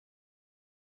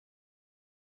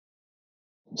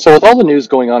So, with all the news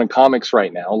going on in comics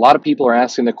right now, a lot of people are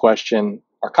asking the question: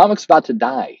 Are comics about to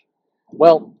die?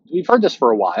 Well, we've heard this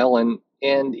for a while, and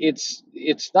it's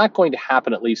not going to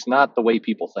happen. At least not the way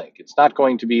people think. It's not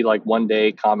going to be like one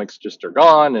day comics just are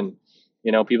gone, and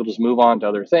people just move on to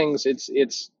other things.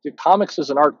 It's the comics is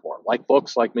an art form, like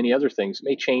books, like many other things. It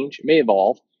may change, it may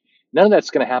evolve. None of that's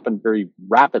going to happen very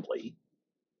rapidly,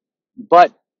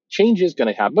 but change is going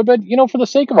to happen. But for the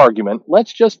sake of argument,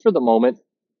 let's just for the moment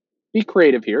be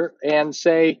creative here and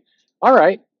say, all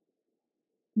right,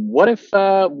 what if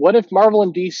Marvel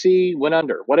and DC went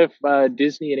under? What if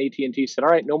Disney and AT&T said, all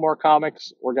right, no more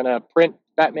comics. We're gonna print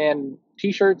Batman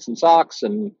T-shirts and socks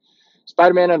and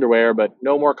Spider-Man underwear, but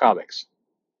no more comics.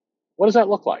 What does that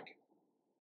look like?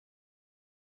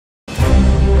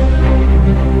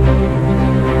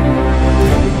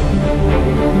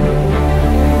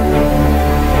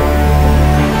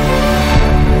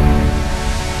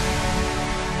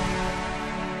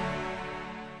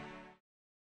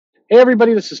 Hey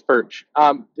everybody, this is Perch.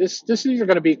 This is either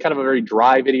going to be kind of a very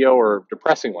dry video or a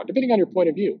depressing one, depending on your point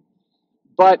of view.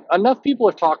 But enough people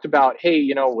have talked about, hey,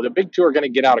 the big two are going to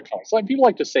get out of comics. Like people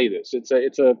like to say this.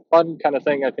 It's a fun kind of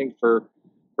thing, I think, for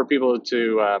people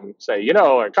to say,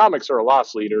 comics are a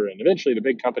loss leader, and eventually the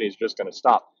big companies are just going to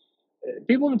stop.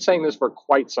 People have been saying this for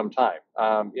quite some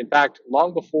time. In fact,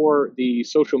 long before the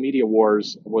social media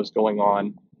wars was going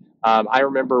on, I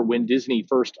remember when Disney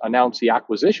first announced the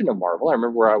acquisition of Marvel. I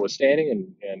remember where I was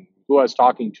standing and who I was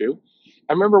talking to.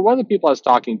 I remember one of the people I was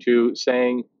talking to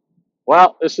saying,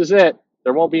 well, this is it.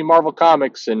 There won't be Marvel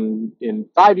Comics in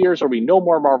 5 years. There'll be no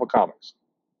more Marvel Comics.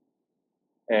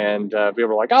 And people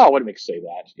were like, "Oh, what makes you say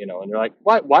that?" And they're like,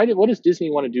 "Why? What does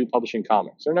Disney want to do publishing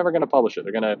comics? They're never going to publish it.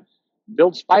 They're going to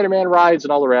build Spider-Man rides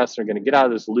and all the rest. They're going to get out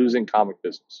of this losing comic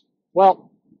business."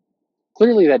 Well,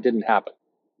 clearly that didn't happen.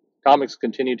 Comics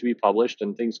continue to be published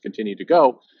and things continue to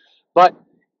go, but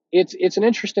it's an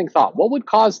interesting thought. What would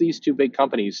cause these two big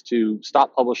companies to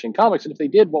stop publishing comics? And if they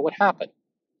did, what would happen?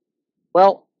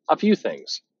 Well, a few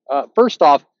things. First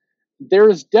off, there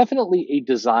is definitely a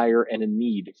desire and a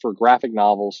need for graphic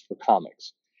novels for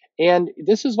comics. And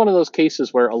this is one of those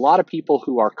cases where a lot of people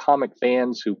who are comic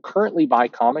fans who currently buy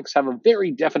comics have a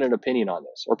very definite opinion on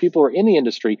this, or people who are in the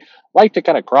industry like to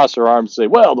kind of cross their arms and say,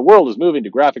 well, the world is moving to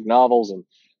graphic novels and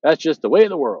that's just the way of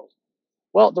the world.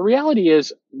 Well, the reality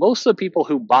is, most of the people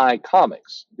who buy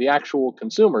comics, the actual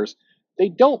consumers, they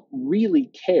don't really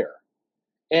care.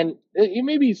 And you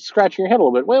may be scratching your head a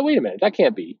little bit. Well, wait a minute, that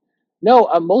can't be. No,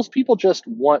 most people just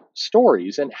want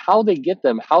stories, and how they get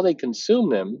them, how they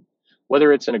consume them,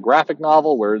 whether it's in a graphic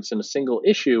novel, where it's in a single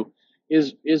issue,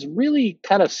 is really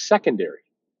kind of secondary.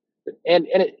 And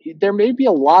there may be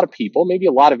a lot of people, maybe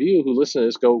a lot of you who listen to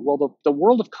this go, well, the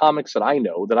world of comics that I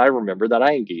know, that I remember, that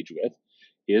I engage with,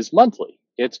 is monthly.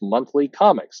 It's monthly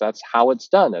comics. That's how it's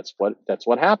done. That's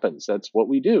what happens. That's what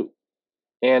we do,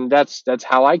 and that's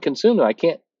how I consume them. I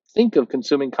can't think of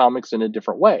consuming comics in a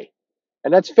different way,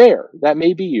 and that's fair. That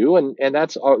may be you, and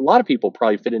that's a lot of people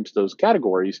probably fit into those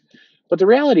categories. But the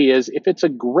reality is, if it's a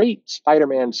great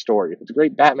Spider-Man story, if it's a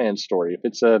great Batman story, if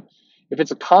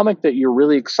it's a comic that you're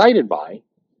really excited by,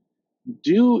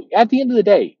 do at the end of the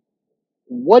day,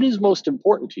 what is most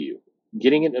important to you?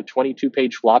 Getting it in a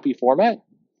 22-page floppy format,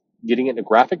 getting it in a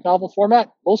graphic novel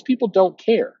format? Most people don't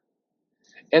care.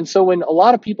 And so when a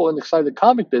lot of people inside the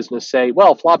comic business say,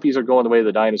 well, floppies are going the way of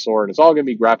the dinosaur and it's all going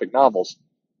to be graphic novels.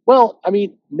 Well, I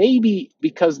mean, maybe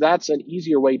because that's an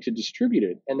easier way to distribute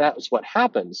it and that's what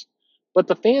happens. But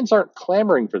the fans aren't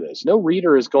clamoring for this. No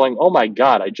reader is going, oh my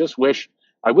God, I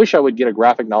wish I would get a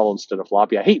graphic novel instead of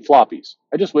floppy. I hate floppies.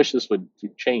 I just wish this would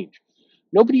change.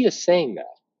 Nobody is saying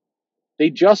that. They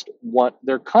just want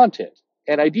their content.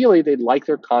 And ideally, they'd like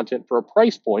their content for a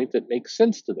price point that makes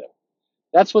sense to them.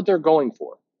 That's what they're going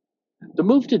for. The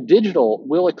move to digital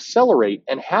will accelerate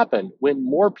and happen when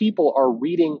more people are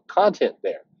reading content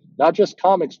there, not just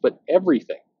comics, but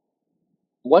everything.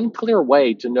 One clear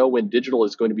way to know when digital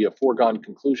is going to be a foregone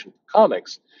conclusion for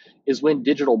comics is when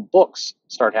digital books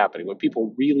start happening, when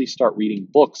people really start reading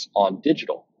books on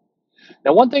digital.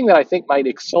 Now, one thing that I think might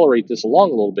accelerate this along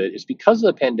a little bit is because of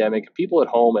the pandemic, people at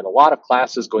home and a lot of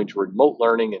classes going to remote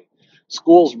learning and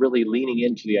schools really leaning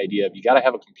into the idea of you got to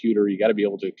have a computer, you got to be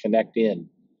able to connect in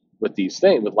with these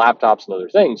things, with laptops and other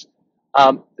things.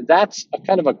 That's a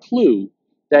kind of a clue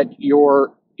that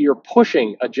you're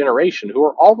pushing a generation who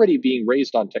are already being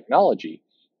raised on technology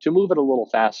to move it a little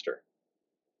faster.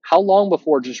 How long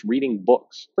before just reading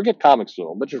books, forget comics,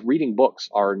 but just reading books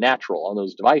are natural on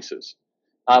those devices?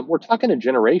 We're talking a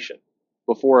generation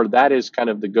before that is kind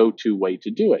of the go-to way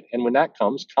to do it. And when that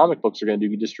comes, comic books are going to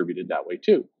be distributed that way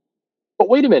too. But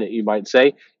wait a minute, you might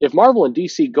say, if Marvel and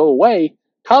DC go away,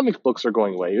 comic books are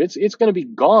going away. It's going to be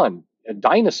gone, a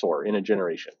dinosaur in a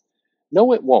generation.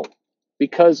 No, it won't.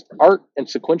 Because art and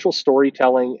sequential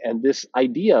storytelling and this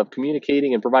idea of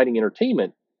communicating and providing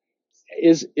entertainment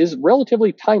is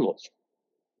relatively timeless.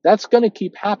 That's going to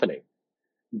keep happening.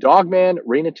 Dogman,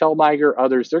 Raina Telgemeier,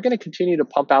 others, they're going to continue to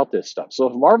pump out this stuff. So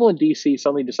if Marvel and DC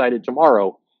suddenly decided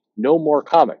tomorrow, no more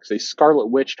comics, they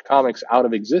Scarlet Witched comics out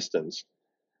of existence,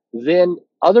 then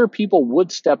other people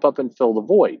would step up and fill the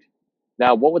void.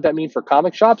 Now, what would that mean for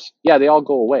comic shops? Yeah, they all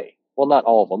go away. Well, not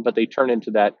all of them, but they turn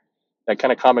into that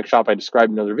kind of comic shop I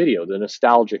described in another video, the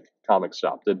nostalgic comic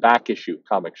shop, the back issue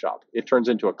comic shop. It turns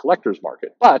into a collector's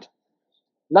market, but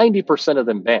 90% of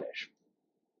them vanish.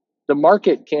 The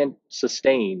market can't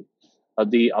sustain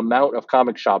the amount of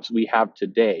comic shops we have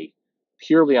today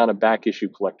purely on a back issue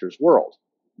collector's world.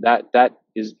 That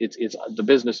is it's the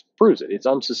business proves it. It's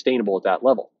unsustainable at that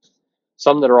level.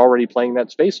 Some that are already playing that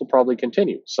space will probably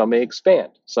continue. Some may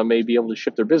expand. Some may be able to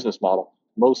shift their business model.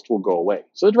 Most will go away.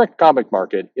 So the direct comic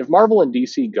market, if Marvel and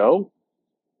DC go,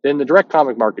 then the direct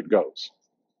comic market goes.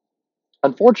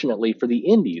 Unfortunately for the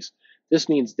indies, this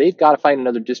means they've got to find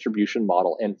another distribution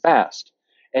model and fast.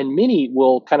 And many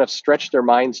will kind of stretch their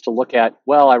minds to look at,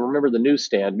 well, I remember the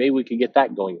newsstand. Maybe we could get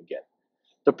that going again.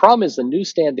 The problem is the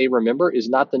newsstand they remember is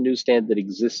not the newsstand that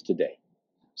exists today.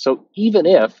 So even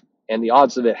if, and the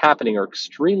odds of it happening are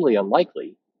extremely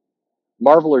unlikely,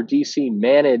 Marvel or DC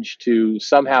manage to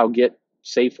somehow get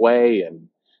Safeway and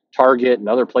Target and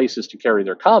other places to carry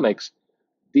their comics,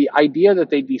 the idea that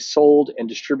they'd be sold and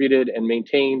distributed and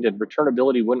maintained and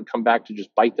returnability wouldn't come back to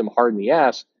just bite them hard in the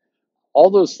ass, all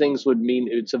those things would mean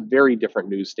it's a very different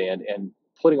newsstand, and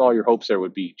putting all your hopes there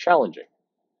would be challenging.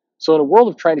 So in a world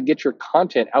of trying to get your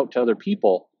content out to other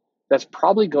people, that's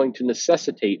probably going to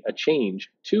necessitate a change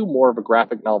to more of a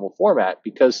graphic novel format,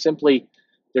 because simply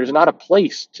there's not a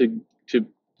place to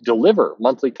deliver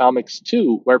monthly comics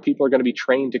to where people are going to be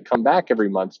trained to come back every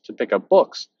month to pick up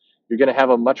books. You're going to have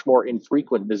a much more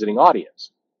infrequent visiting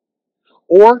audience.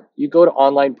 Or you go to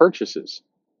online purchases,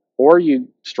 or you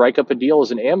strike up a deal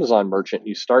as an Amazon merchant.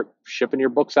 You start shipping your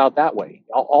books out that way.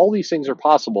 All these things are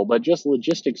possible, but just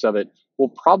logistics of it will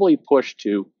probably push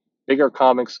to bigger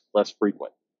comics, less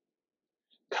frequent.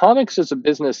 Comics as a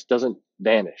business doesn't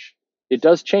vanish. It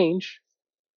does change.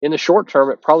 In the short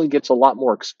term, it probably gets a lot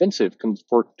more expensive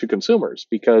to consumers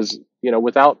because,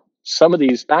 without some of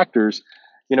these factors,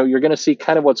 you're going to see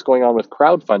kind of what's going on with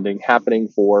crowdfunding happening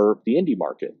for the indie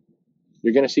market.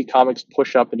 You're going to see comics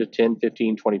push up into $10,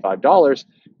 $15, $25.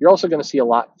 You're also going to see a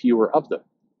lot fewer of them.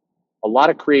 A lot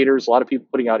of creators, a lot of people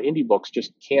putting out indie books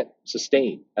just can't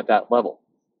sustain at that level.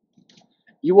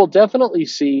 You will definitely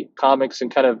see comics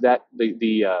and kind of that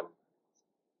the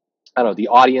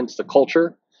audience, the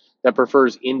culture that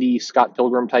prefers indie Scott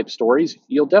Pilgrim type stories.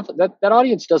 You'll definitely that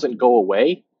audience doesn't go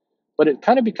away, but it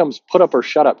kind of becomes put up or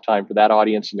shut up time for that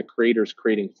audience and the creators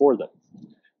creating for them.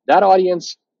 That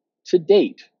audience, to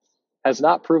date, has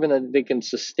not proven that they can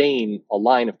sustain a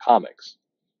line of comics.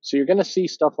 So you're going to see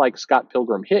stuff like Scott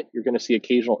Pilgrim hit. You're going to see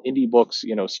occasional indie books,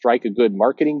 strike a good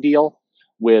marketing deal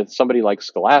with somebody like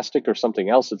Scholastic or something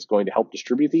else that's going to help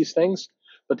distribute these things.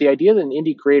 But the idea that an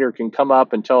indie creator can come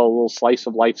up and tell a little slice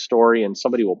of life story and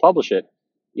somebody will publish it,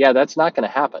 yeah, that's not going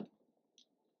to happen.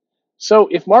 So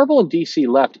if Marvel and DC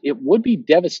left, it would be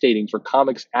devastating for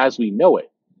comics as we know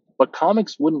it. But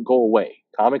comics wouldn't go away.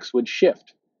 Comics would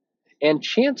shift. And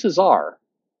chances are,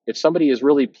 if somebody is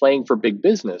really playing for big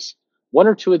business, one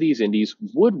or two of these indies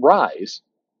would rise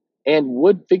and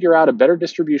would figure out a better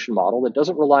distribution model that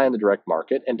doesn't rely on the direct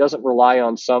market and doesn't rely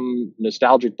on some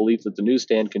nostalgic belief that the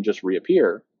newsstand can just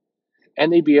reappear,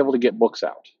 and they'd be able to get books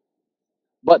out.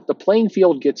 But the playing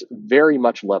field gets very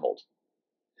much leveled.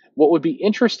 What would be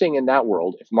interesting in that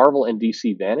world, if Marvel and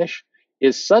DC vanish,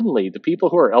 is suddenly the people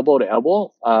who are elbow to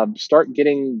elbow start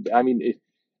getting,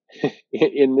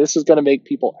 and this is going to make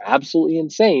people absolutely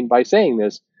insane by saying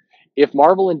this, if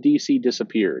Marvel and DC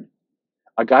disappeared,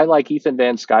 a guy like Ethan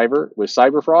Van Sciver with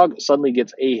Cyberfrog suddenly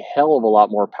gets a hell of a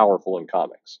lot more powerful in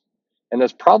comics. And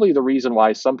that's probably the reason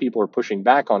why some people are pushing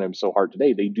back on him so hard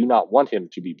today. They do not want him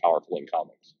to be powerful in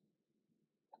comics.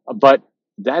 But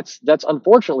that's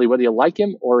unfortunately, whether you like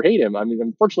him or hate him.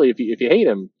 Unfortunately, if you hate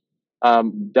him,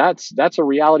 that's a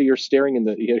reality you're staring in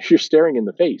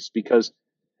the face, because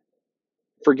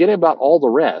forgetting about all the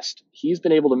rest, he's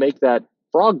been able to make that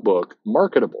Frog book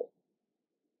marketable.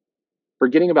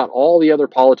 Forgetting about all the other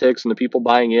politics and the people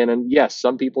buying in, and yes,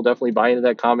 some people definitely buy into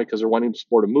that comic because they're wanting to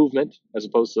support a movement as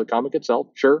opposed to the comic itself.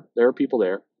 Sure, there are people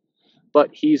there,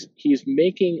 but he's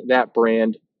making that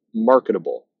brand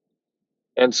marketable.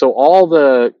 And so all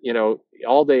the,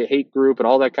 all the hate group and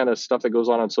all that kind of stuff that goes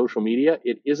on social media,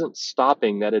 it isn't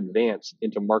stopping that advance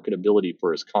into marketability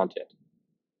for his content.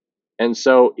 And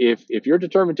so if you're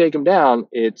determined to take him down,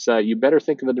 it's you better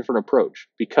think of a different approach,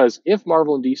 because if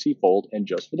Marvel and DC fold, and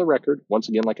just for the record, once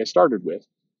again, like I started with,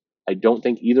 I don't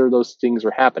think either of those things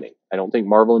are happening. I don't think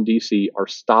Marvel and DC are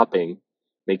stopping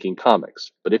making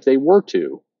comics. But if they were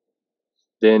to,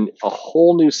 then a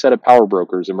whole new set of power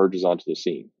brokers emerges onto the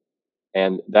scene.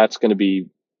 And that's going to be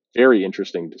very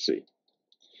interesting to see.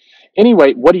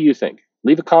 Anyway, what do you think?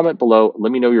 Leave a comment below.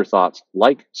 Let me know your thoughts.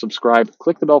 Like, subscribe,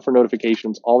 click the bell for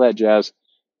notifications, all that jazz.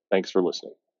 Thanks for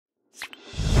listening.